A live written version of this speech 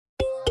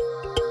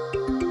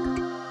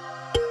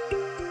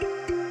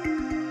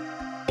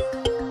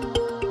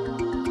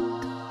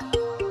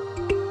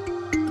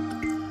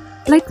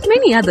Like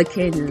many other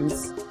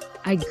Kenyans,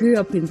 I grew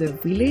up in the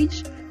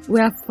village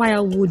where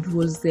firewood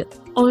was the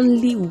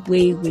only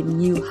way we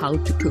knew how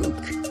to cook.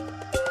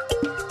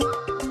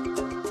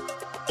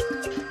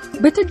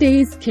 Better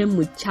days came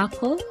with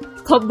charcoal,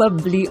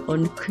 probably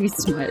on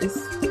Christmas.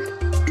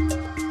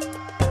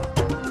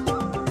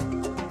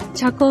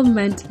 Charcoal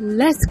meant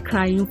less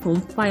crying from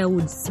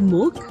firewood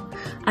smoke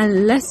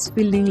and less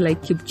feeling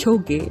like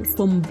Kipchoge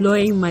from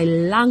blowing my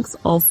lungs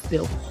off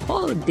the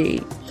whole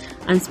day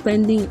and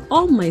spending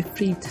all my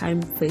free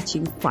time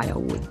fetching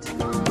firewood.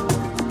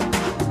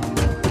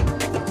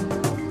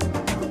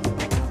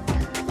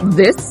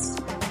 This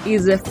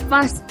is the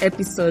first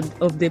episode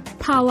of the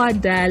Power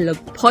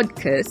Dialogue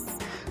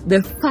podcast,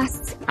 the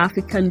first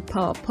African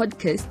power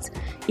podcast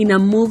in a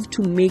move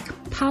to make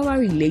power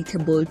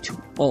relatable to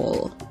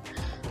all.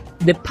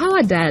 The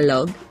Power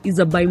Dialogue is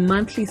a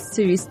bi-monthly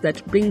series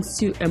that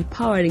brings you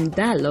empowering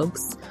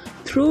dialogues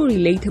through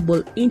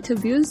relatable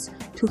interviews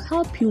to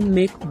help you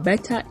make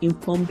better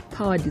informed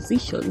power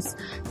decisions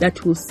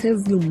that will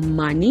save you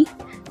money,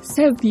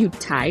 save you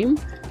time,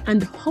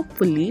 and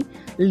hopefully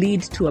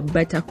lead to a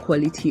better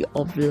quality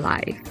of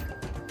life.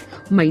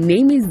 My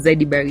name is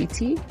Zedi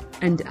Bariti,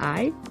 and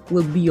I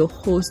will be your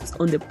host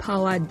on the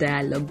Power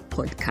Dialogue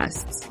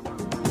podcast.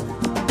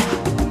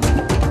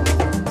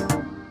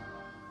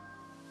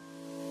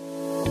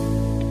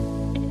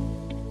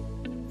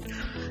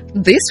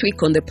 This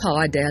week on the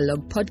Power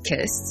Dialogue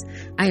podcast,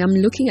 I am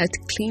looking at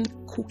clean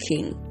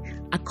cooking,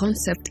 a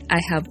concept I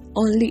have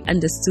only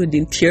understood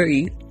in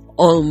theory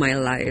all my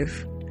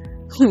life.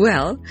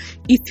 Well,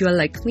 if you're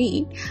like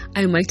me,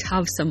 I might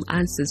have some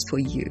answers for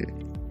you.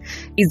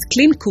 Is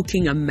clean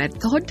cooking a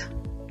method,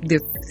 the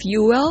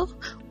fuel,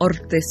 or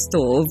the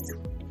stove?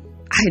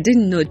 I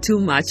didn't know too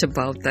much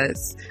about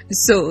this,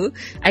 so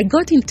I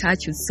got in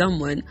touch with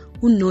someone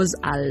who knows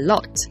a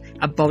lot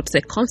about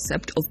the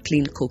concept of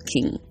clean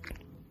cooking.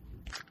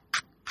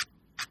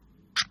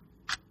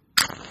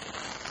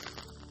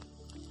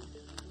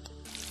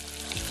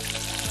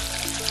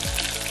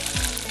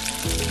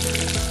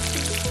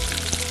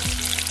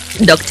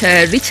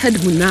 Dr. Richard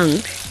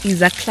Munang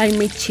is a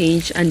climate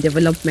change and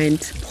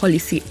development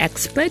policy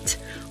expert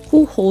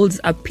who holds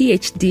a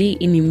PhD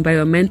in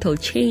environmental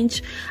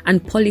change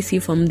and policy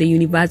from the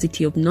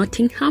University of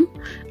Nottingham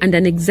and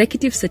an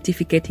executive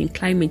certificate in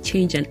climate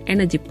change and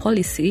energy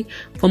policy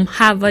from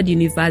Harvard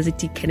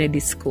University Kennedy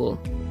School.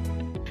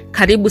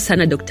 Karibu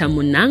sana Dr.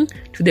 Munang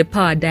to the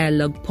Power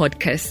Dialogue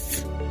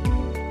podcast.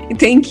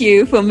 Thank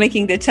you for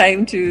making the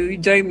time to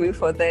join me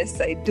for this.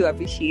 I do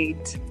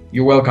appreciate.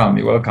 You're welcome.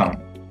 You're welcome.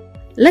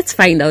 Let's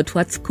find out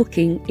what's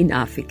cooking in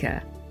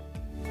Africa.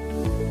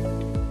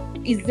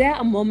 Is there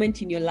a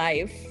moment in your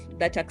life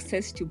that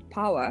access to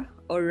power,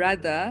 or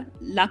rather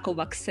lack of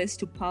access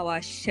to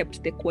power,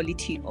 shaped the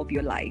quality of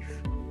your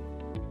life?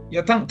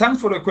 Yeah,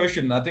 thanks for the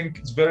question. I think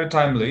it's very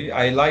timely.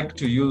 I like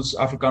to use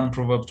African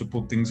proverbs to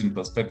put things in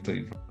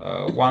perspective.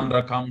 One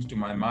that comes to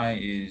my mind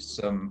is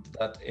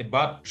that a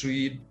bad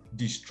tree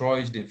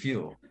destroys the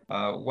field.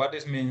 What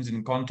this means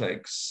in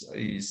context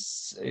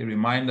is a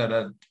reminder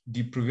that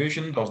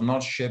deprivation does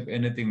not shape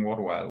anything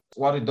worthwhile.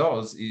 What it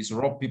does is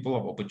rob people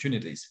of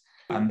opportunities.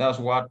 And that's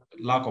what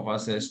lack of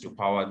access to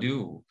power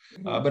do.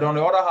 But on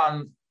the other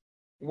hand,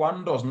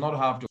 one does not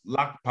have to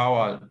lack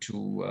power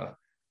to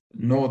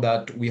know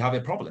that we have a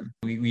problem.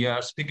 We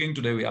are speaking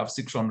today, we have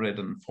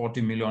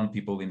 640 million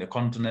people in the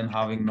continent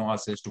having no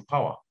access to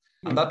power.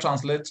 And that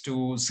translates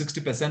to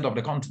 60% of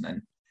the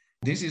continent.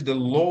 This is the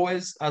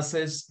lowest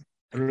access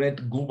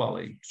rate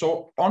globally.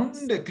 So on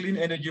the clean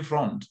energy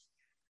front,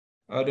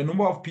 the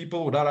number of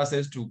people without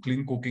access to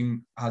clean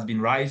cooking has been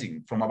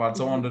rising from about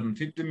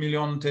 750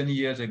 million 10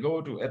 years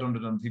ago to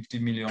 850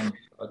 million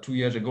 2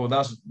 years ago.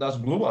 That's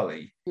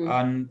globally.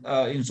 And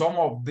in some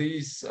of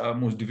these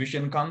most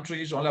deficient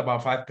countries, only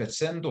about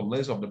 5% or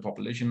less of the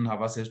population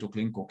have access to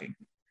clean cooking.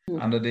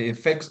 And the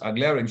effects are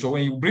glaring. So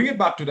when you bring it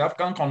back to the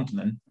African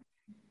continent,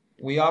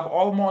 we have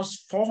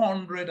almost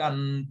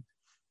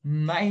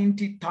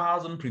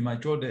 490,000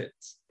 premature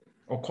deaths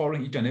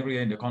occurring each and every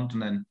year in the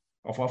continent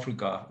of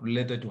Africa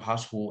related to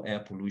household air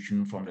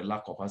pollution from the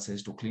lack of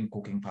access to clean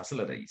cooking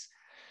facilities.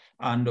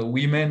 And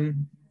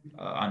women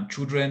and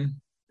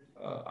children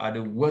are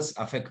the worst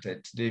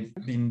affected. They've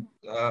been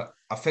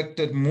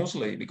affected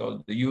mostly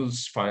because they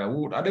use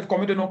firewood and they've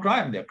committed no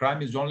crime. Their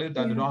crime is only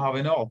that they don't have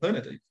any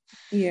alternative.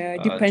 Yeah,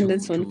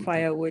 dependence on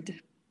firewood.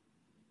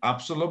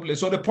 Absolutely.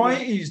 So the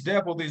point is,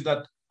 therefore, is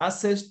that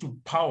access to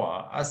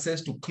power,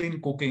 access to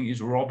clean cooking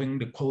is robbing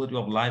the quality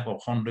of life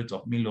of hundreds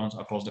of millions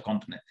across the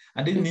continent.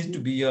 And it needs to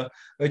be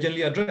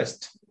urgently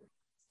addressed.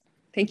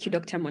 Thank you,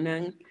 Dr.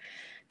 Munang.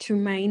 To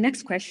my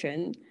next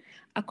question,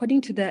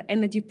 according to the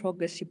Energy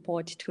Progress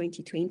Report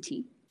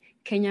 2020,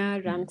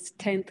 Kenya ranks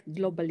 10th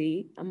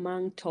globally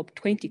among top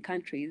 20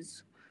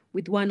 countries,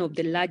 with one of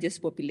the largest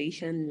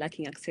population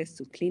lacking access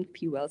to clean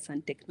fuels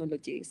and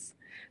technologies.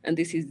 And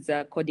this is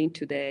according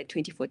to the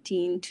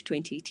 2014 to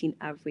 2018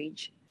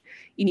 average.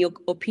 in your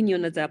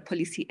opinion as a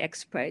policy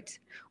expert,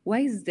 why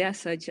is there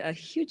such a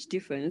huge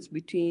difference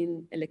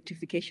between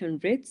electrification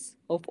rates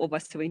of over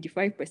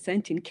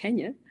 75% in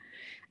Kenya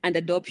and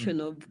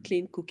adoption of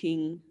clean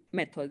cooking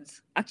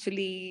methods?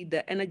 Actually,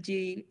 the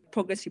Energy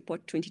Progress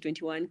Report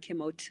 2021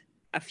 came out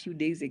a few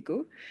days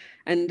ago,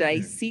 and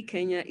I see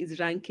Kenya is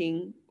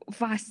ranking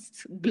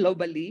first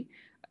globally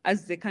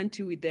as the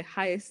country with the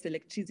highest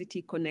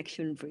electricity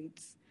connection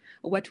rates.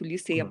 What will you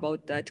say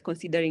about that,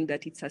 considering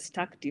that it's a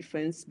stark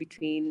difference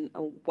between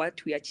what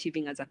we're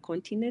achieving as a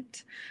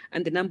continent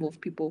and the number of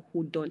people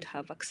who don't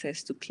have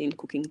access to clean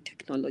cooking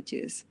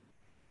technologies?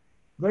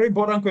 Very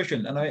important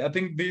question. And I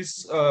think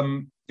this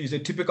is a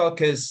typical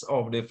case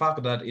of the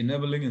fact that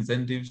enabling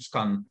incentives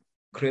can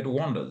create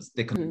wonders.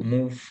 They can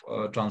move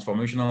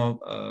transformational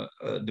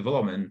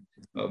development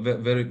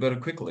very, very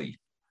quickly.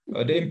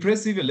 The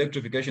impressive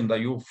electrification that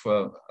you've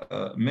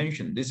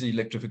mentioned, these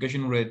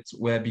electrification rates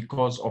were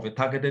because of a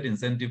targeted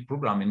incentive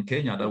program in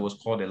Kenya that was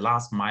called the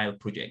Last Mile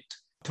Project.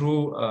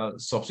 Through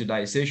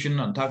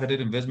subsidization and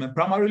targeted investment,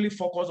 primarily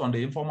focused on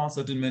the informal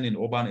settlement in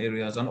urban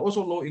areas and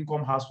also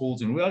low-income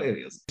households in rural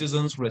areas,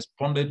 citizens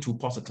responded to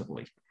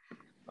positively.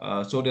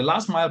 So the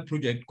Last Mile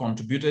Project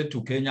contributed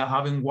to Kenya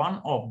having one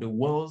of the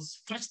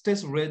world's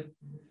fastest rate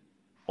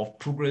of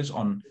progress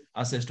on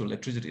access to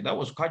electricity. That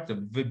was quite a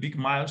very big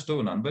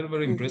milestone and very,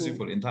 very impressive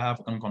for the entire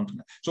African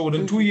continent. So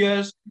within 2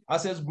 years,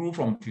 access grew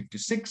from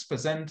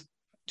 56%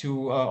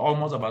 to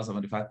almost about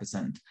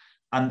 75%.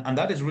 And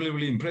that is really,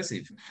 really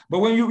impressive. But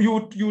when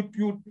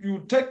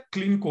you take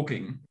clean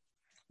cooking,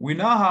 we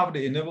now have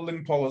the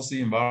enabling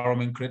policy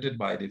environment created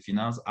by the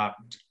Finance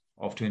Act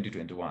of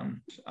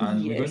 2021.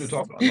 And we're going to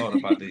talk a lot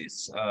about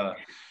this,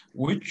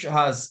 which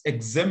has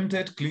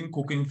exempted clean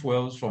cooking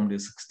fuels from the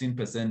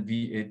 16%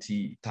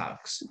 VAT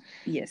tax.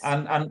 Yes.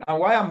 And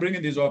why I'm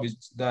bringing this up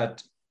is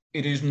that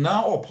it is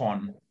now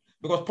upon,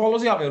 because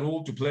policy have a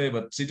role to play,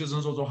 but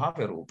citizens also have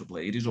a role to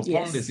play. It is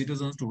upon the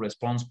citizens to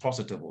respond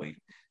positively,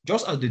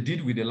 just as they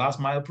did with the Last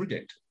Mile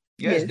Project.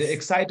 Yes, they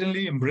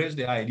excitingly embraced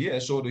the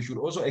idea, so they should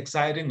also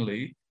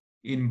excitingly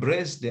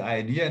embrace the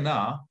idea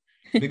now,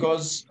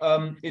 because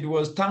it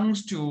was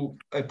thanks to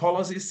a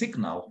policy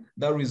signal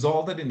that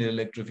resulted in the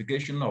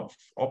electrification of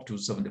up to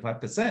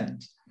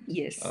 75%.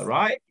 Yes.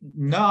 Right?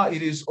 Now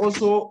it is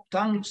also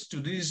thanks to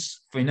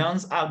this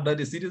Finance Act that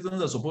the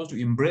citizens are supposed to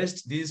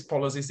embrace this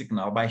policy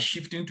signal by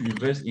shifting to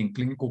invest in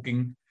clean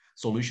cooking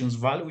solutions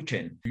value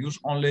chain, use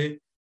only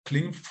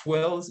clean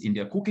fuels in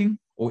their cooking,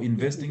 or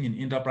investing in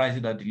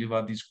enterprises that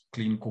deliver these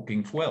clean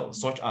cooking fuels,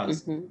 such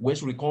as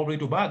waste recovery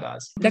to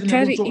biogas.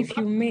 Dr. If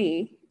you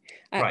may,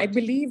 I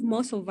believe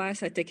most of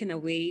us are taken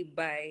away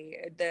by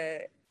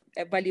the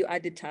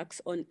value-added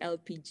tax on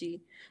LPG,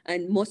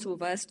 and most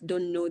of us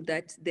don't know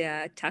that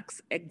there are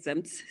tax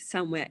exempts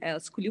somewhere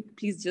else. Could you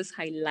please just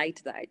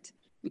highlight that?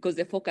 Because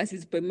the focus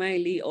is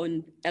primarily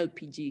on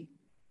LPG.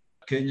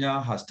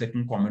 Kenya has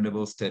taken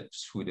commendable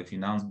steps with the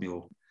finance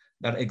bill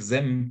that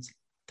exempts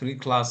 3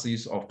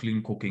 classes of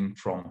clean cooking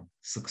from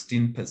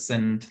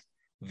 16%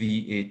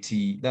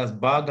 VAT. That's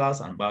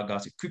biogas and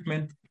biogas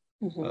equipment,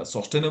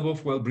 sustainable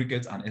fuel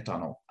briquettes, and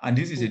ethanol. And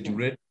this is a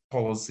direct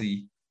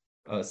policy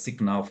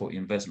signal for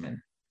investment.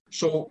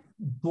 So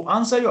to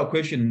answer your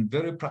question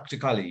very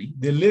practically,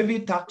 the levy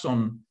tax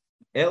on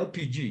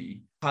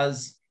LPG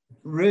has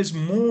raised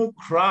more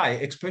cry,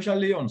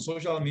 especially on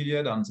social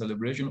media, than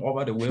celebration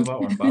over the waiver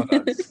on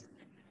biogas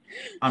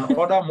and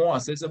other more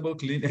accessible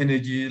clean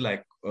energy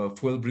like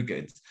fuel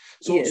briquettes.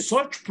 So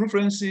such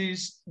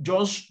preferences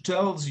just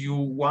tells you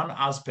one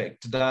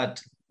aspect, that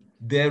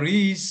there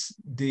is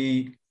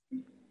the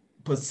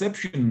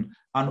perception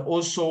and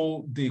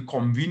also the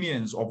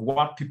convenience of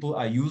what people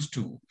are used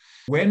to.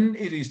 When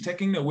it is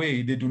taken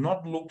away, they do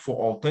not look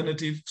for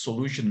alternative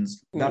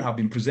solutions that have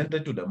been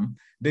presented to them.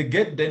 They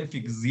get then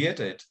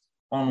fixated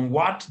on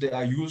what they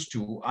are used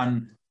to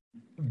and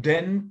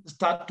then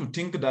start to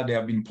think that they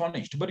have been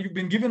punished. But you've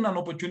been given an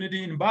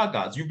opportunity in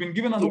biogas. You've been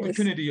given an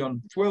opportunity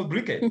on fuel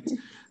briquettes.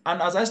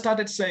 And as I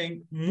started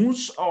saying,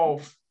 most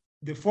of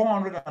the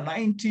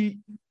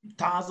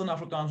 490,000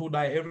 Africans who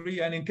die every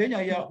year, and in Kenya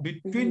here,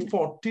 between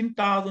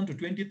 14,000 to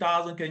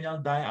 20,000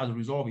 Kenyans die as a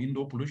result of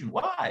indoor pollution.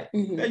 Why?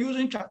 They're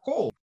using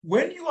charcoal.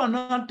 When you are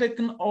not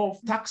taking off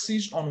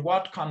taxes on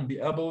what can be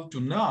able to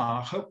now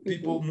help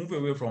people move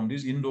away from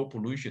this indoor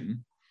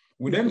pollution,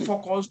 we then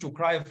focus to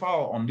cry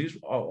foul on this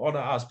other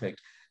aspect.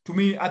 To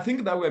me, I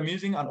think that we're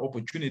missing an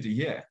opportunity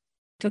here.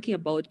 Talking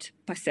about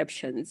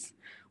perceptions,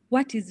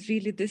 what is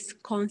really this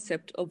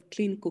concept of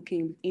clean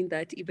cooking, in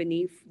that even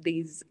if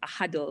there's a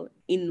hurdle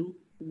in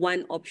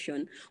one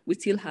option, we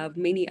still have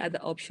many other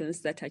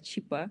options that are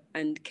cheaper,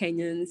 and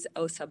Kenyans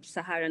or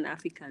sub-Saharan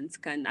Africans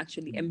can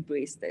actually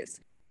embrace this?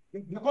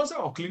 The concept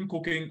of clean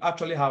cooking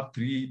actually have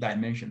 3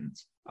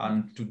 dimensions.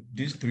 And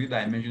these 3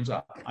 dimensions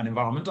are an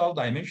environmental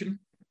dimension,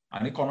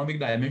 an economic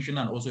dimension,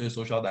 and also a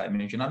social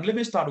dimension. And let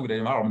me start with the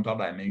environmental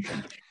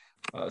dimension.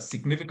 A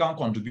significant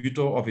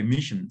contributor of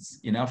emissions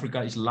in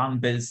Africa is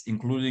land-based,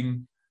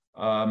 including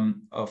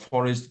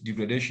forest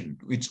degradation,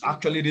 which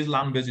actually this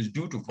land-based is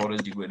due to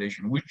forest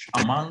degradation, which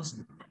amounts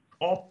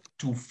up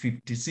to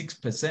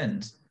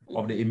 56%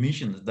 of the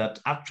emissions that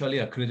actually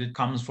are created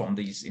comes from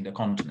these in the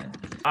continent.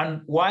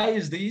 And why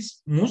is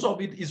this? Most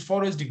of it is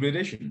forest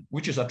degradation,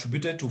 which is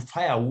attributed to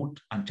firewood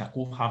and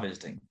charcoal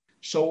harvesting.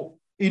 So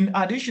in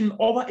addition,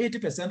 over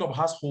 80% of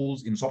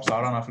households in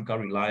sub-Saharan Africa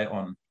rely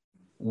on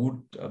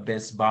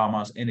wood-based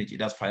biomass energy,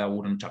 that's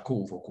firewood and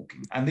charcoal for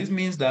cooking. And this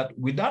means that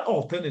without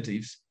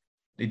alternatives,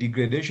 the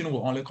degradation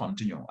will only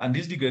continue. And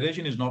this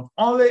degradation is not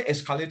only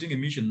escalating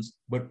emissions,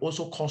 but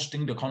also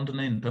costing the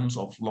continent in terms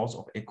of loss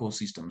of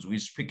ecosystems. We're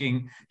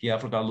speaking here,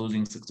 Africa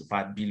losing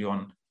 65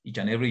 billion each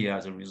and every year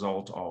as a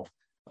result of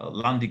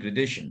land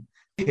degradation.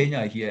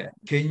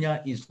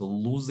 Kenya is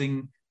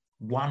losing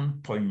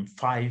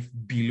 1.5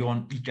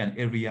 billion each and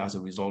every year as a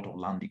result of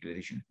land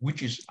degradation,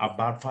 which is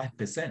about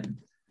 5%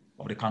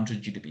 of the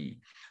country's GDP.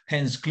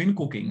 Hence, clean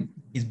cooking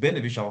is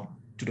beneficial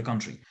to the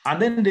country. And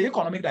then the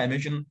economic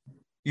dimension,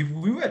 if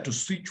we were to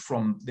switch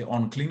from the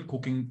unclean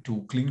cooking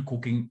to clean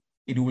cooking,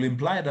 it will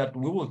imply that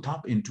we will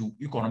tap into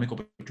economic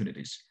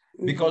opportunities.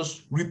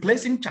 Because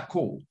replacing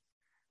charcoal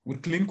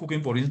with clean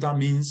cooking, for instance,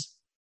 means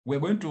we're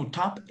going to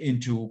tap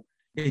into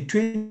a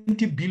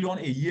 20 billion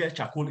a year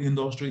charcoal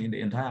industry in the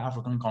entire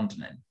African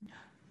continent,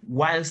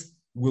 whilst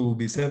we will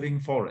be saving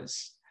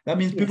forests. That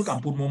means people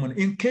can put more money.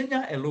 In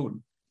Kenya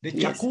alone, the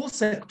charcoal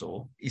sector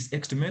is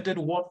estimated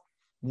worth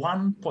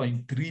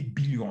 $1.3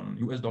 billion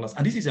US.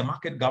 And this is a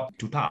market gap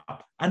to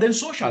tap. And then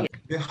socially,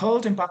 the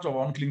health impact of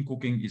unclean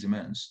cooking is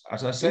immense.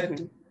 As I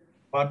said,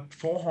 about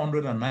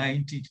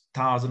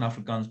 490,000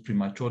 Africans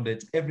premature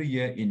deaths every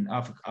year in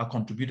Africa are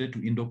contributed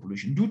to indoor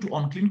pollution due to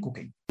unclean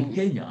cooking. In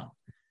Kenya,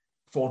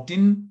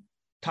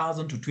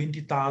 14,000 to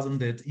 20,000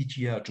 deaths each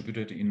year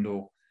attributed to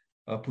indoor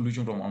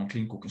pollution from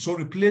unclean cooking. So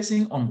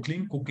replacing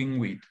unclean cooking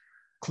with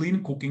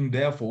clean cooking,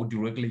 therefore,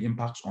 directly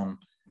impacts on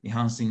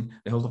enhancing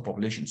the health of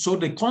population. So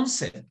the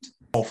concept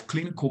of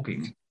clean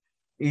cooking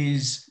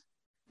is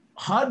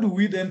how do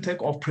we then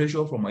take off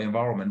pressure from our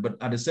environment,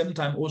 but at the same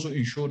time also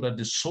ensure that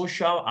the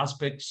social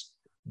aspects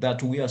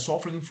that we are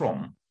suffering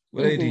from,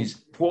 whether it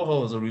is poor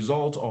health as a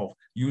result of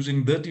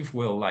using dirty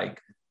fuel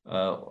like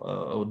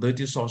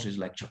dirty sources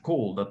like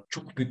charcoal that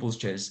choke people's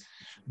chests,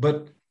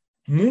 but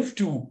move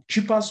to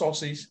cheaper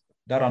sources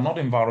that are not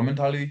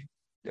environmentally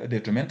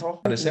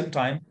detrimental. At the same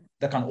time,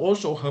 that can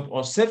also help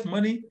us save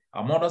money,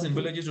 our mothers in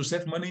villages to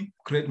save money,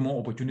 create more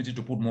opportunity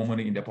to put more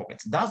money in their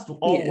pockets. That's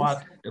all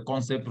what the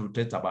concept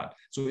rotates about.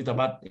 So it's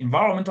about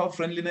environmental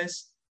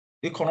friendliness,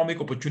 economic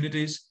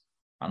opportunities,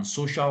 and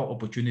social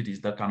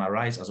opportunities that can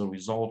arise as a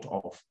result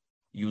of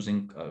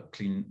using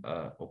clean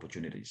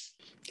opportunities.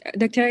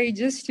 Dr.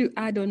 Just to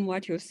add on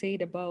what you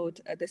said about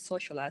the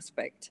social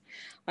aspect,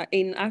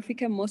 in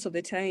Africa, most of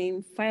the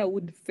time,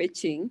 firewood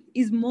fetching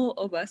is more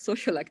of a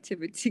social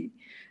activity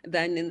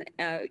than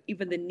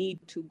even the need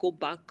to go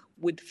back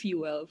with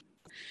fuel.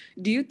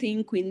 Do you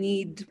think we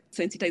need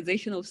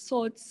sensitization of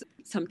sorts?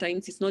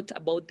 Sometimes it's not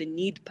about the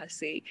need per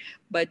se,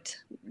 but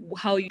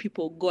how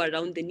people go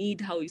around the need,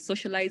 how you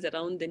socialize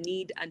around the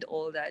need and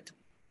all that.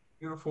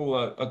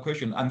 Beautiful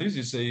question. And this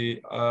is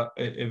a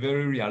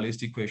very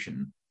realistic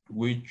question,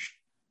 which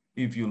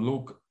if you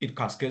look, it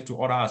cascades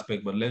to other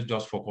aspects, but let's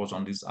just focus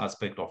on this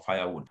aspect of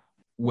firewood.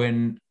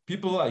 When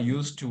people are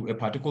used to a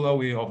particular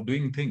way of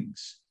doing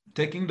things,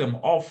 taking them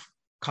off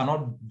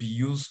cannot be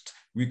used.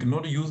 We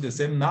cannot use the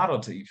same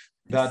narrative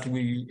that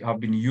we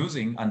have been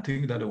using and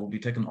think that it will be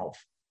taken off.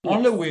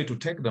 Only way to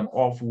take them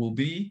off will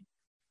be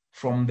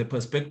from the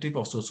perspective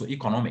of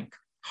socioeconomic.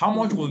 How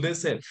much will they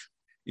save?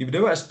 If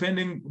they were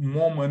spending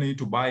more money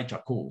to buy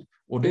charcoal,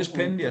 or they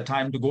spend their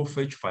time to go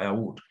fetch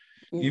firewood,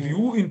 if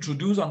you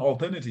introduce an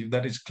alternative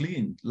that is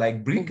clean,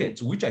 like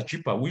briquettes, which are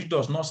cheaper, which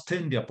does not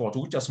stain their pot,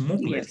 which are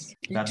smokeless,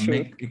 that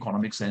make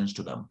economic sense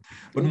to them.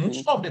 But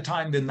most of the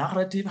time, the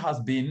narrative has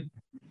been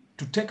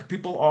to take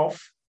people off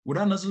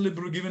without necessarily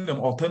giving them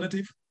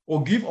alternative,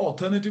 or give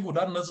alternative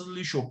without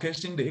necessarily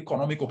showcasing the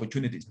economic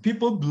opportunities.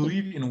 People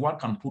believe in what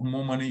can put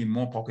more money in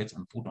more pockets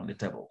and put on the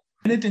table.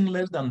 Anything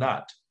less than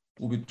that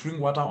will be throwing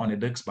water on a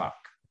duck's back.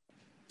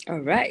 All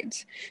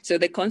right. So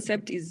the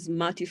concept is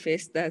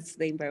multi-faced. That's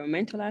the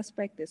environmental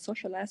aspect, the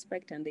social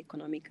aspect, and the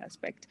economic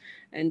aspect.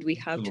 And we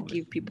have to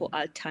give people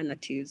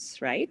alternatives,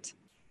 right?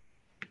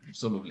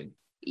 Absolutely.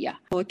 Yeah.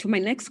 So to my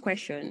next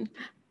question,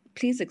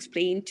 please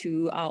explain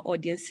to our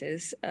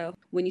audiences,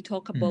 when you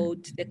talk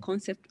about the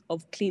concept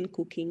of clean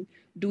cooking,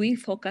 do we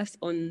focus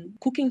on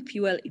cooking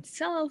fuel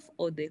itself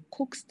or the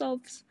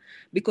cookstoves?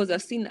 Because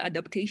I've seen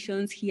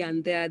adaptations here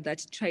and there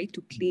that try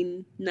to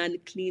clean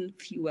non-clean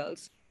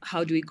fuels.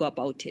 How do we go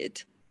about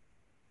it?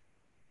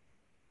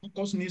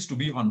 Focus needs to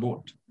be on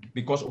both,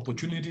 because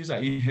opportunities are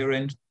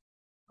inherent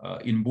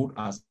in both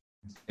as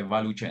a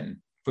value chain.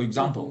 For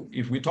example,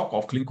 if we talk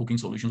of clean cooking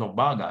solutions of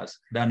burgers,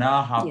 they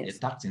now have a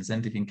tax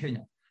incentive in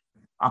Kenya.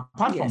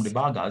 Apart from the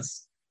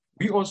burgers,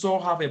 we also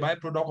have a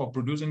byproduct of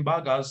producing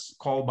burgers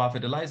called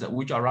biofertilizer,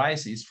 which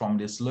arises from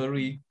the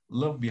slurry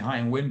left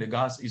behind when the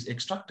gas is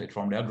extracted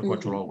from the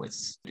agricultural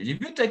waste. If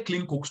you take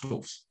clean cook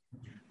stoves,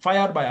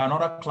 fired by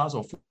another class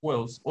of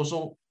fuels,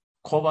 also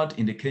covered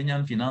in the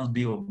Kenyan finance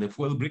bill, the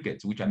fuel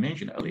briquettes, which I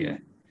mentioned earlier,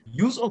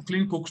 Use of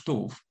clean cook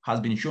stove has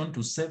been shown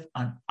to save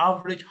an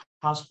average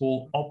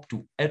household up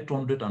to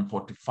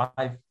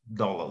 $845.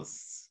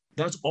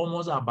 That's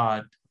almost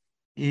about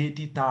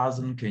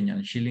 80,000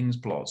 Kenyan shillings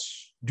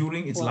plus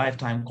during its Wow.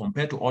 lifetime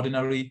compared to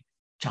ordinary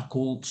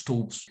charcoal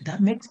stoves. That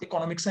makes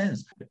economic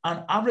sense.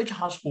 An average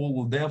household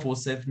will therefore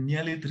save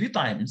nearly 3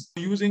 times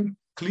using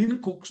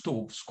clean cook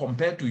stoves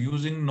compared to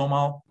using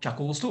normal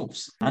charcoal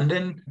stoves. And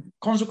then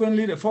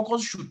consequently, the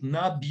focus should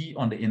now be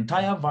on the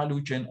entire value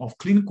chain of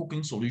clean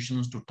cooking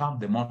solutions to tap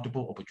the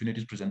multiple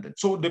opportunities presented.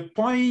 So the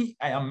point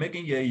I am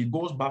making here, it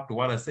goes back to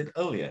what I said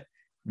earlier.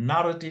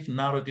 Narrative.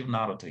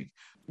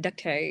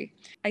 Dr.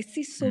 I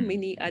see so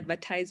many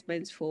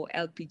advertisements for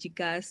LPG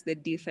gas, the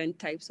different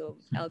types of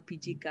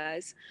LPG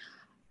gas.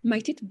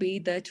 Might it be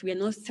that we are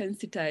not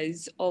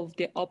sensitized of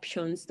the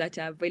options that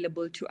are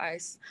available to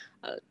us,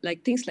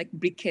 like things like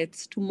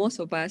briquettes? To most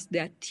of us, they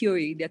are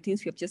theory. They are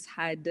things we have just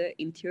had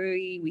in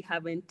theory. We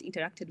haven't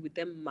interacted with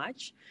them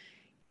much.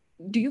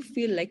 Do you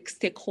feel like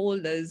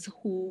stakeholders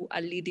who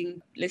are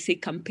leading, let's say,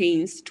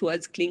 campaigns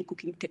towards clean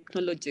cooking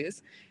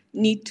technologies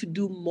need to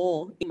do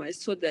more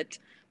so that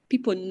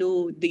people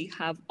know they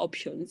have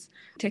options?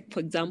 Take,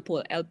 for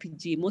example,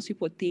 LPG. Most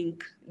people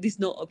think there's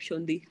no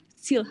option. They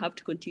still have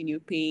to continue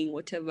paying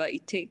whatever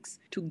it takes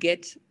to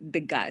get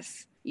the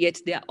gas. Yet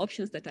there are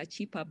options that are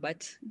cheaper,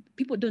 but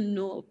people don't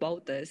know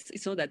about this.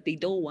 It's not that they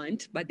don't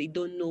want, but they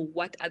don't know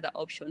what other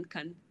option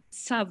can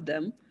serve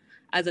them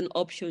as an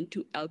option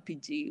to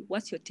LPG.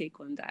 What's your take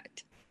on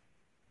that?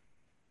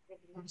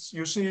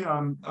 You see,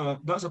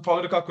 that's a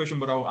political question,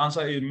 but I'll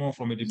answer it more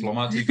from a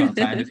diplomatic and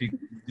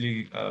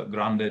scientifically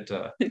grounded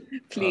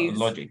Please.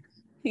 logic.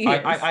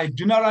 Yes. I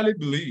generally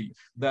believe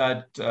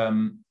that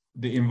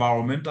the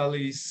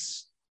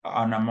environmentalists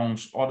and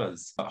amongst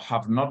others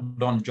have not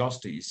done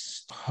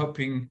justice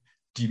helping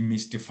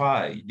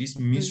demystify this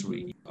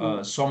misery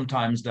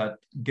sometimes that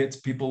gets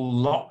people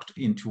locked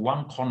into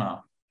one corner.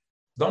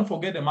 Don't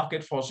forget the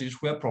market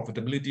forces where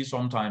profitability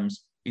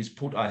sometimes is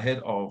put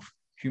ahead of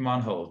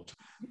human health.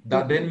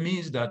 That then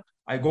means that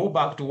I go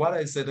back to what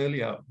I said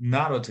earlier,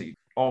 narrative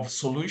of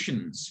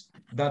solutions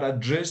that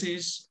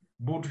addresses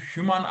both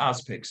human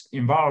aspects,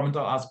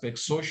 environmental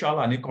aspects, social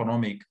and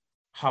economic,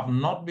 have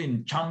not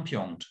been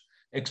championed,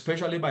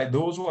 especially by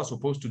those who are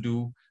supposed to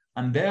do.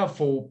 And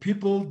therefore,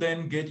 people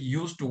then get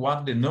used to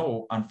what they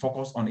know and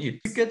focus on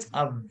it. Briquettes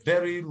are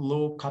very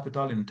low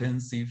capital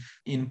intensive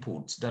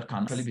inputs that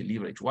can actually be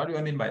leveraged. What do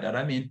I mean by that?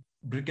 I mean,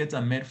 briquettes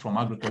are made from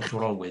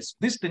agricultural waste.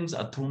 These things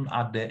are thrown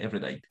out there every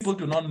day. People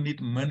do not need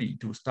money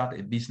to start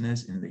a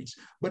business in this.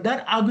 But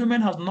that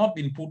argument has not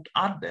been put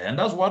out there. And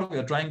that's what we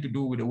are trying to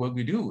do with the work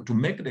we do, to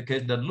make the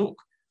case that,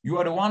 look, you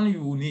are the one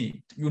you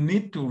need. You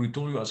need to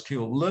retool your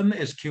skill, learn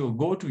a skill,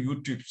 go to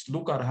YouTube,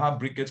 look at how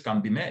briquettes can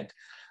be made.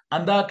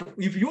 And that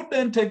if you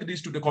then take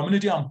this to the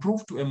community and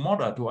prove to a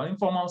mother, to an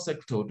informal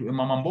sector, to a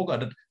mamamboga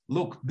that,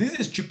 look, this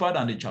is cheaper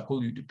than the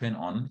charcoal you depend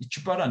on. It's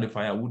cheaper than the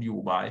firewood you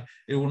will buy.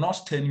 It will not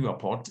stain your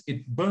pot.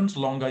 It burns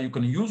longer. You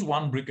can use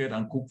one briquette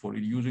and cook for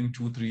it using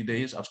 2-3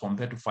 days as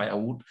compared to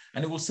firewood.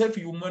 And it will save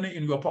you money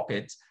in your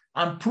pockets.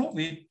 And prove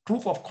it,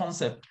 proof of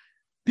concept.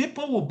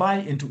 People will buy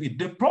into it.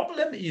 The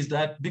problem is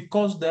that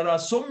because there are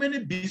so many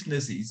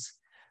businesses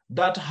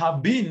that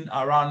have been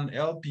around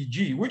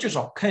LPG, which is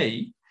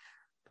okay,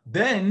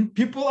 then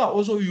people are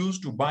also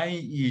used to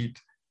buying it.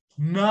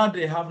 Now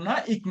they have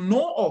now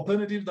ignored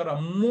alternatives that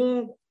are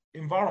more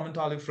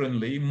environmentally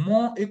friendly,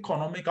 more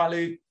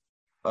economically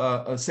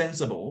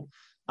sensible,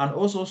 and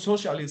also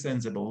socially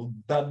sensible,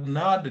 that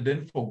now they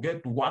then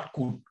forget what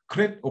could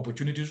create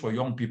opportunities for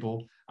young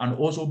people and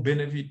also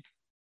benefit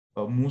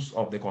most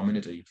of the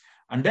community.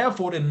 And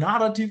therefore, the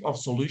narrative of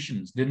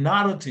solutions, the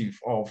narrative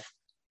of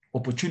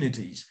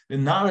opportunities, the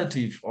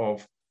narrative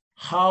of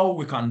how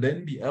we can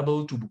then be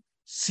able to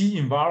see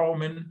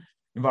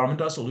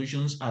environmental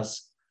solutions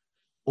as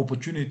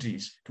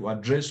opportunities to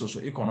address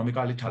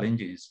socio-economically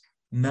challenges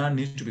now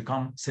needs to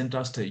become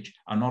center stage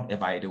and not a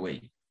by the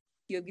way.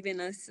 You're giving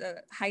us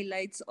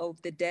highlights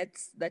of the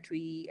deaths that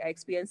we are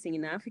experiencing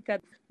in Africa,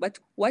 but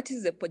what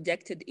is the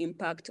projected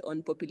impact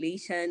on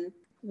population?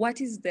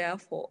 What is there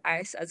for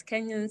us as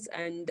Kenyans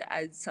and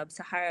as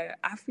Sub-Saharan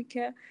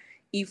Africa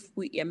if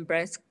we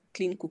embrace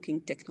clean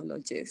cooking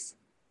technologies?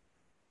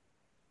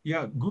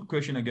 Yeah, good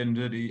question again,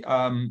 Jody.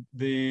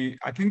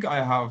 I think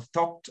I have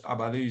talked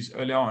about this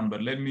earlier on,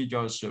 but let me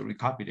just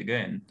recap it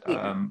again.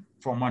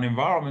 From an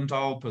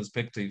environmental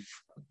perspective,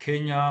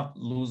 Kenya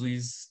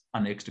loses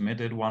an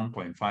estimated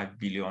 1.5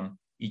 billion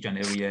each and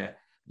every year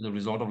as a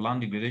result of land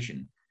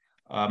degradation.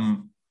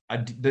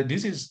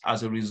 This is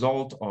as a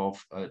result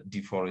of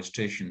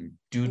deforestation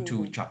due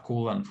to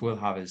charcoal and fuel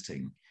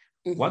harvesting.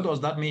 What does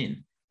that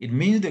mean? It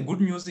means the good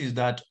news is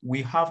that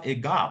we have a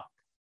gap,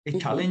 a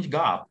challenge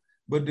gap.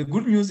 But the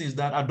good news is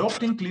that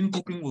adopting clean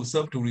cooking will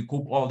serve to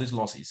recoup all these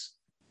losses.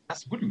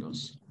 That's good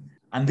news.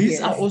 And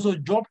these are also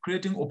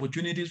job-creating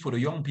opportunities for the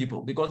young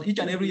people, because each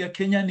and every year,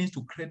 Kenya needs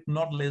to create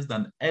not less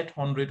than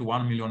 800 to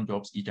 1 million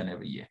jobs each and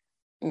every year.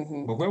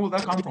 But where will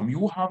that come from?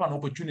 You have an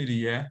opportunity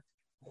here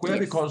where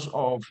because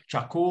of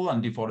charcoal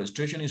and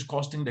deforestation is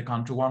costing the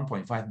country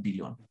 1.5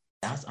 billion.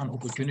 That's an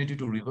opportunity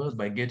to reverse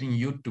by getting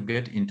youth to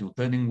get into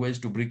turning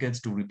waste to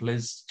briquettes to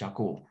replace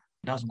charcoal.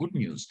 That's good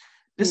news.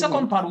 The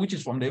second part, which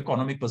is from the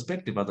economic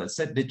perspective, as I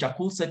said, the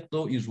charcoal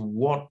sector is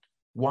worth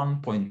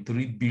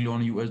 1.3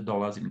 billion US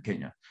dollars in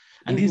Kenya.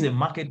 And this is a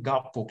market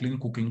gap for clean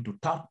cooking to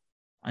tap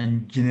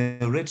and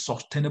generate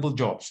sustainable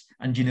jobs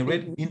and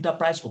generate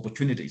enterprise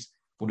opportunities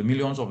for the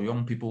millions of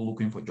young people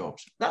looking for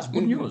jobs. That's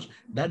good news.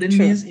 That then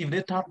means if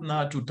they tap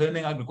now to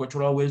turning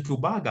agricultural waste to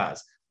biogas,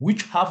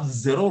 which have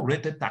zero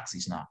rated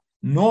taxes now,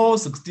 no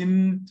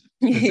 16%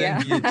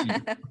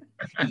 VAT.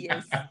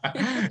 Yes.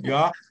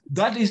 Yeah,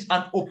 that is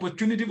an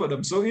opportunity for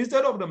them. So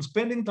instead of them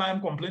spending time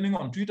complaining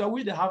on Twitter,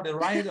 which they have the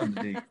right and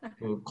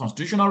the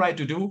constitutional right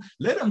to do,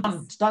 let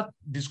them start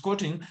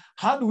discussing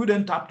how do we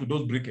then tap to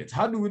those briquettes?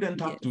 How do we then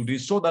tap to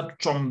this so that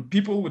some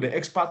people with the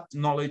expert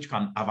knowledge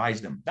can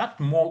advise them? That's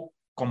more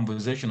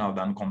conversational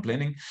than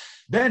complaining.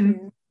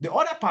 Then the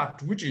other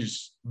part, which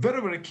is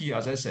very, very key,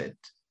 as I said,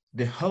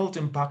 the health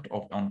impact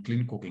on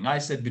clean cooking. I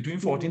said between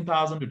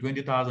 14,000 to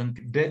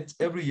 20,000 deaths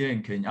every year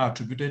in Kenya are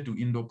attributed to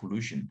indoor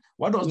pollution.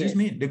 What does this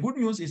mean? The good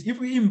news is if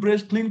we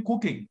embrace clean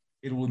cooking,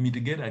 it will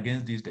mitigate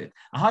against these deaths.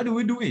 And how do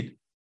we do it?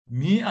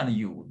 Me and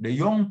you, the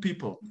young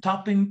people,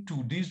 tapping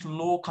to these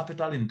low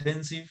capital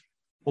intensive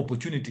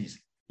opportunities.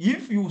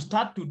 If you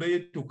start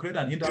today to create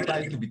an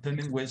enterprise to be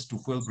turning waste to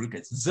fuel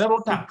briquettes, zero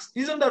tax.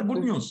 Isn't that good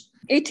news?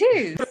 It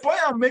is. The point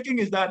I'm making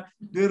is that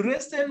the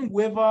recent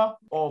waiver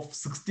of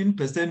 16%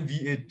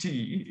 VAT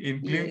in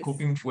clean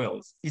cooking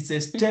fuels is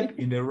a step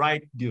in the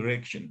right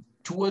direction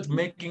towards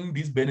making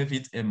these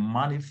benefits a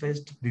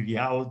manifest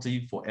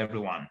reality for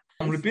everyone.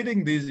 I'm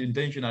repeating this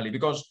intentionally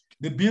because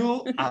the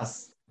bill,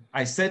 as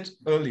I said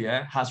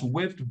earlier, has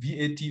waived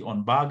VAT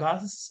on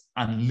biogas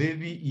and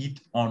levy it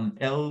on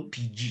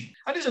LPG.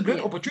 And it's a great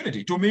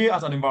opportunity. To me,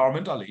 as an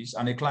environmentalist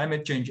and a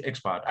climate change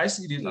expert, I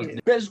see this as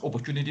the best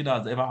opportunity that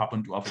has ever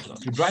happened to Africa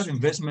to drive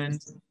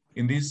investment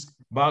in this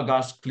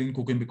biogas clean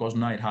cooking because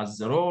now it has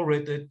zero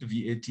rated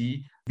VAT.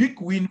 Big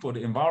win for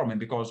the environment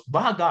because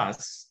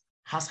biogas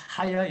has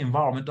higher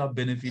environmental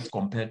benefits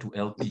compared to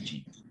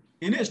LPG.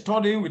 In a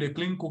study with the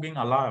Clean Cooking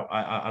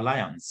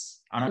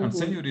Alliance, and I can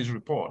send you this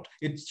report,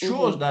 it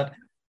shows that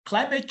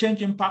climate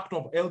change impact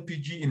of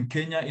LPG in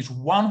Kenya is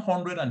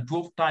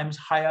 112 times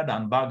higher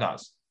than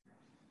biogas.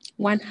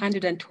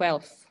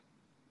 112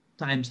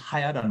 times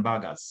higher than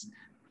biogas.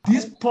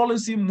 This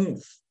policy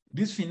move,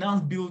 this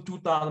Finance Bill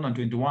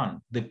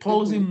 2021, the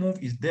policy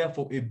move is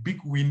therefore a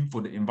big win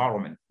for the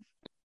environment.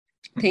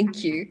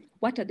 Thank you.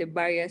 What are the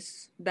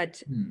barriers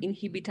that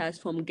inhibit us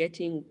from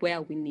getting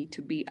where we need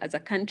to be as a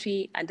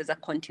country and as a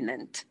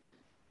continent?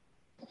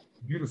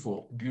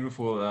 Beautiful,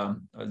 beautiful.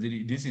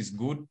 This is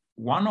good.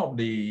 One of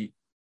the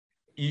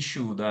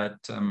issue that,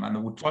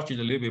 and we'll touch it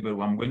a little bit,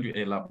 but I'm going to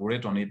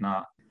elaborate on it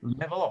now.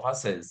 Level of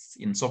access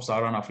in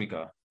sub-Saharan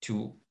Africa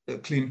to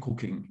clean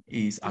cooking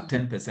is at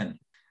 10%.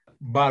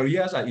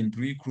 Barriers are in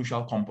three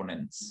crucial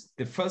components.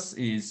 The first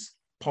is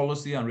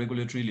policy and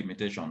regulatory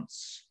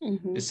limitations.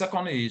 The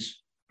second is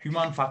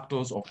human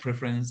factors of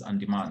preference and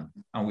demand.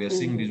 And we are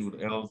seeing this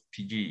with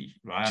LPG,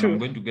 right? And I'm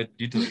going to get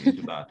details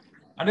into that.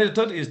 And then the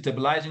third is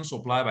stabilizing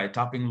supply by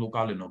tapping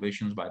local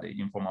innovations by the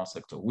informal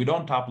sector. We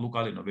don't tap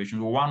local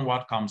innovations. We want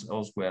what comes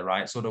elsewhere,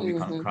 right? So that we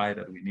can cry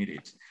that we need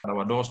it. At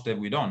our doorstep,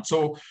 we don't.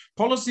 So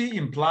policy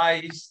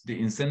implies the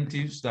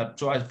incentives that,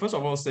 so I first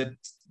of all said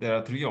there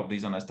are three of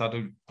these and I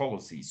started with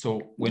policy.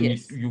 So when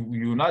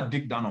you not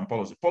dig down on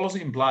policy,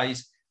 policy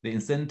implies the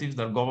incentives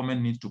that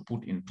government needs to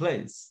put in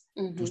place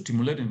to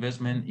stimulate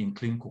investment in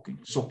clean cooking.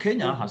 So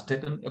Kenya has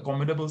taken a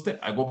commendable step.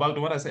 I go back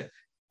to what I said.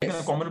 Taken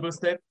a commendable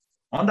step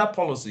under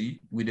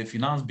policy with a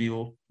finance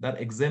bill that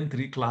exempt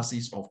three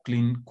classes of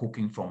clean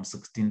cooking from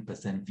 16%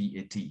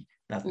 VAT.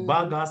 That's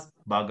biogas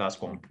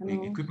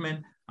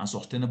equipment, and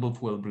sustainable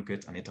fuel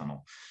briquettes and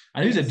ethanol.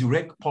 And it's a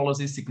direct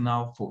policy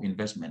signal for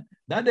investment.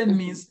 That then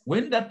means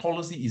when that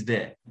policy is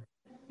there,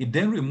 it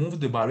then removes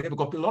the barrier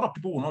because a lot of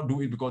people will not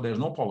do it because there's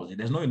no policy,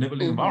 there's no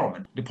enabling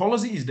environment. The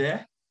policy is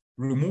there,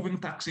 removing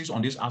taxes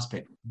on this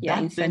aspect.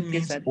 That then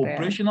means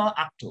operational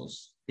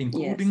actors,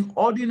 including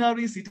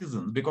ordinary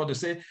citizens, because they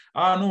say,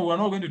 no, we're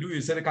not going to do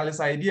it.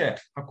 Idea.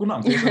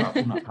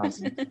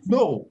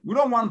 No, we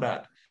don't want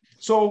that.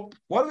 So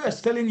what we are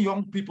telling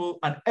young people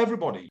and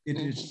everybody, it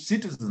is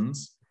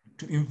citizens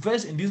to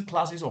invest in these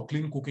classes of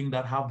clean cooking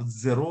that have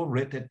zero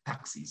rated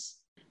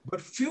taxes.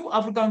 But few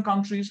African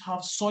countries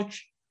have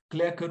such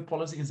clear-cut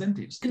policy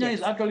incentives. Kenya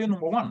is actually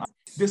number one.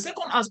 The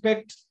second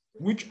aspect,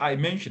 which I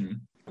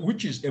mentioned,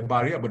 which is a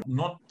barrier, but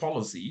not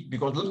policy,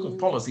 because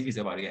policy is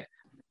a barrier.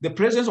 The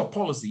presence of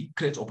policy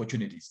creates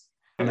opportunities.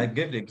 And I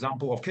gave the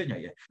example of Kenya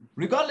here.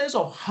 Regardless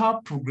of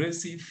how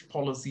progressive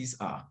policies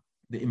are,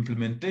 the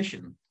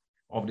implementation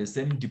of the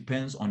same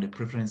depends on the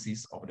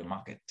preferences of the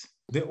market.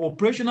 The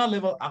operational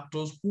level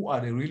actors who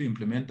are the real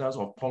implementers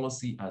of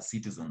policy as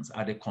citizens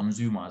are the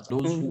consumers,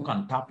 those who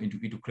can tap into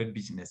it to create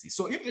businesses.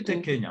 So if you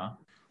take Kenya,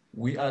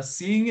 we are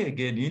seeing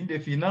again in the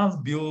Finance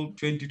Bill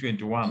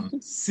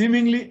 2021,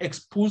 seemingly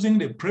exposing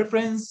the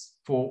preference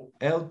for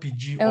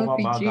LPG over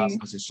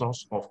biogas as a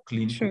source of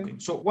clean cooking.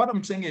 So what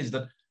I'm saying is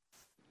that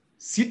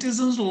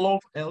citizens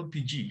love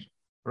LPG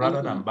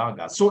rather than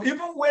biogas. So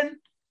even when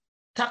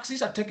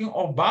taxis are taking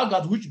off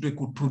biogas, which they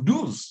could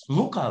produce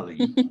locally,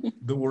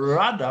 they would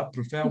rather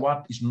prefer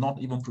what is not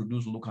even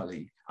produced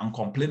locally and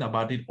complain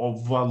about it,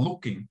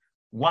 overlooking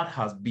what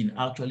has been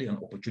actually an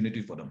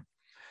opportunity for them.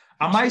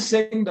 Am I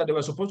saying that they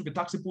were supposed to be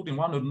taxi put in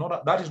one or another?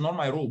 That is not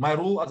my role. My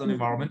role as an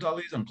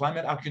environmentalist and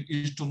climate action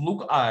is to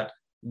look at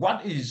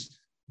what is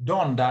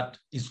done that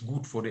is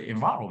good for the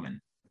environment.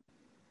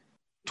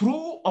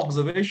 Through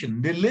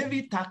observation, the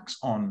levy tax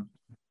on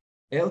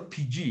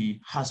LPG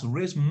has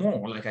raised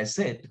more, like I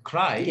said,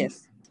 cry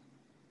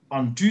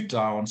on Twitter,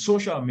 on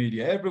social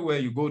media, everywhere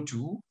you go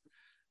to,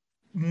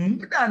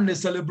 more than the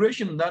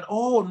celebration that,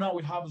 oh, now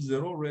we have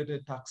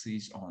zero-rated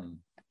taxis on.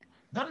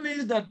 That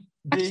means that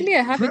actually,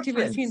 I haven't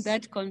even seen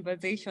that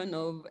conversation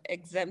of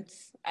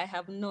exempts. I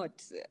have not.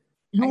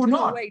 You will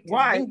not.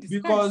 Why?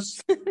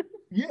 Because,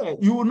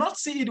 you will not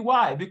see it.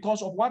 Why?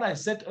 Because of what I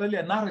said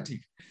earlier, narrative.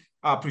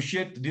 I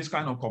appreciate this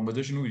kind of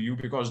conversation with you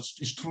because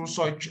it's through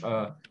such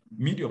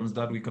mediums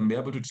that we can be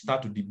able to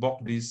start to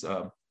debunk these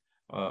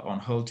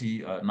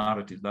unhealthy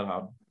narratives that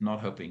are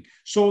not helping.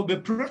 So the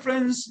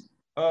preference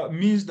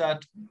means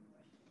that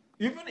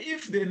even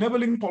if the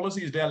enabling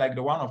policy is there, like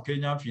the one of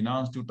Kenya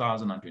Finance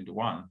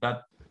 2021,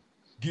 that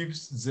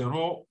gives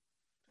zero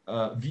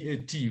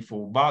VAT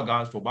for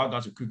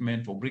biogas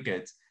equipment, for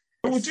briquettes,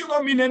 it will still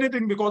not mean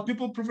anything because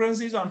people's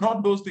preferences are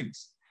not those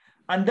things.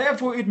 And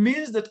therefore, it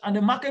means that and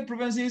the market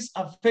preferences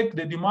affect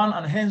the demand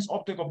and hence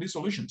uptake of these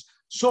solutions.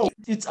 So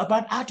it's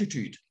about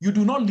attitude. You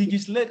do not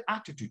legislate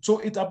attitude. So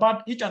it's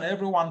about each and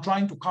everyone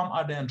trying to come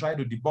out there and try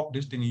to debunk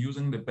this thing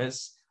using the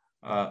best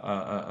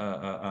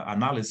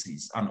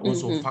analysis and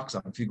also facts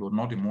and figures,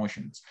 not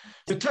emotions.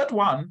 The third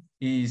one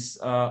is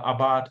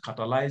about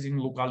catalyzing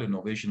local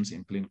innovations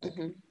in clean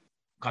cooking.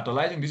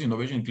 Catalyzing this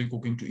innovation in clean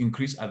cooking to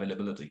increase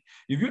availability.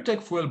 If you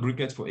take fuel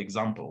briquettes, for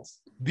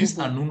examples, these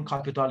are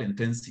non-capital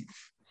intensive,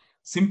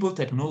 simple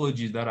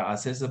technologies that are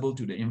accessible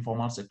to the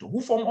informal sector,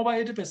 who form over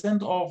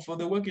 80% of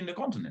the work in the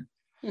continent,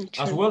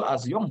 as well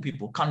as young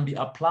people, can be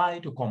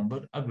applied to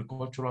convert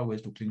agricultural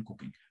waste to clean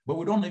cooking. But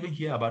we don't even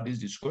hear about this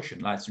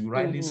discussion. As you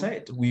rightly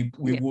said, we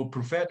would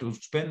prefer to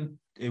spend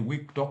a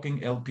week talking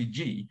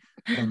LPG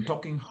and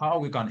talking how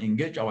we can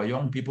engage our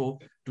young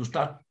people to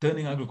start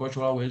turning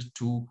agricultural waste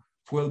to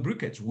fuel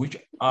briquettes, which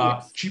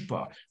are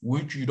cheaper,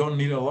 which you don't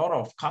need a lot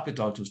of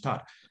capital to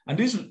start. And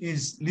this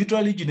is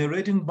literally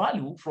generating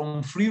value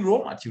from free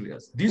raw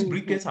materials. These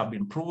briquettes have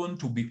been proven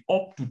to be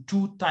up to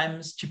 2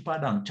 times cheaper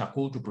than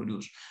charcoal to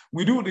produce.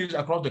 We do this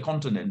across the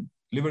continent,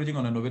 leveraging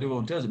on innovative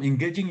volunteerism,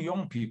 engaging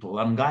young people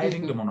and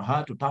guiding them on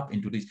how to tap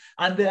into this.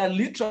 And they are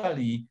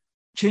literally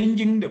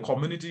changing the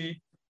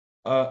community,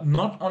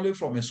 not only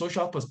from a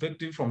social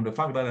perspective, from the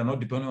fact that they're not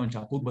depending on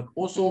charcoal, but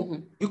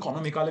also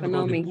economically,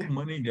 because they put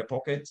money in their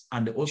pockets,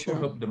 and they also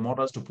help the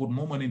mothers to put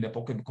more money in their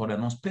pocket because they're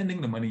not spending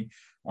the money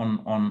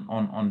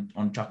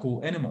on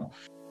charcoal anymore.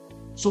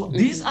 So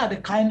these are the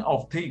kind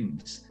of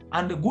things.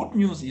 And the good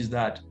news is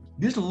that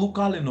these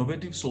local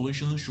innovative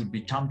solutions should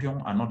be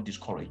championed and not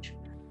discouraged.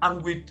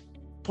 And with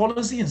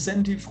policy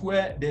incentives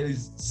where there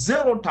is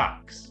zero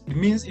tax, it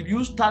means if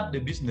you start the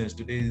business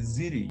today,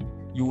 zero,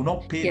 you will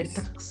not pay the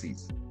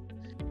taxes.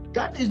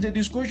 That is the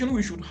discussion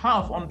we should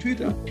have on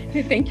Twitter.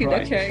 Thank you,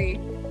 Dr. Ari.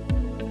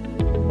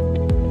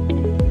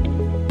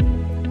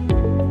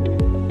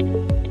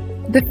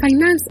 The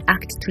Finance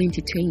Act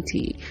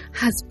 2020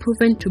 has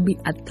proven to be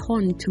a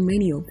thorn to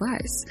many of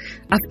us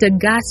after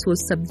gas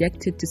was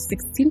subjected to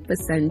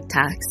 16%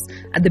 tax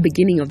at the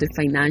beginning of the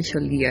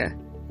financial year.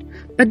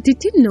 But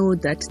did you know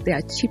that there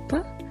are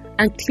cheaper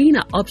and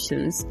cleaner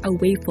options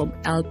away from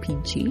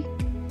LPG?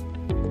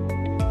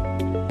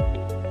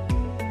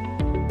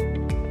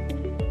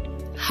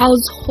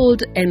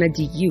 Household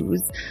energy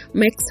use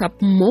makes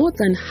up more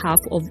than half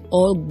of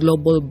all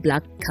global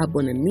black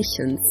carbon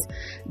emissions,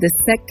 the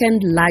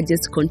second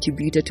largest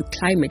contributor to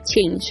climate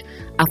change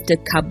after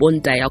carbon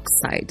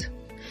dioxide.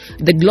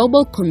 The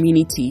global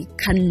community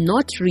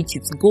cannot reach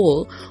its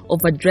goal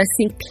of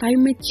addressing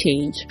climate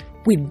change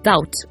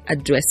without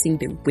addressing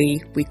the way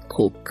we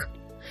cook.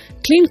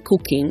 Clean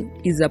cooking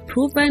is a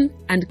proven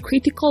and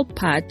critical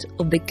part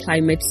of the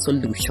climate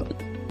solution.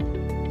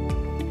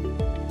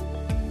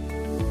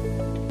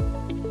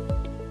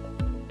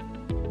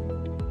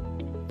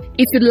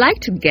 If you'd like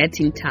to get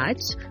in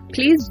touch,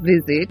 please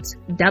visit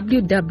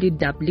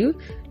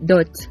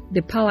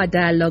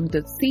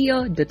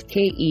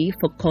www.thepowerddialogue.co.ke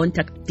for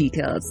contact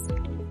details.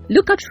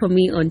 Look out for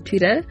me on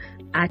Twitter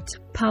at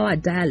Power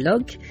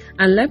Dialogue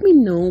and let me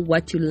know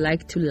what you'd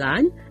like to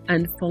learn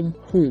and from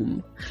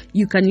whom.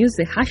 You can use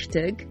the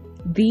hashtag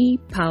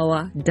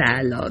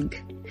 #ThePowerDialogue.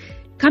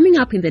 Coming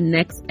up in the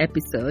next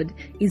episode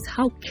is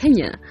how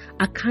Kenya,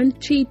 a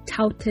country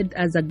touted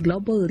as a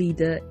global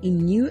leader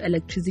in new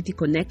electricity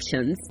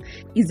connections,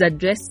 is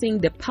addressing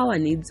the power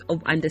needs of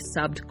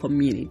underserved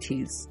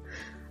communities.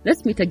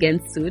 Let's meet again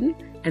soon,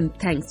 and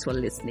thanks for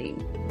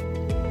listening.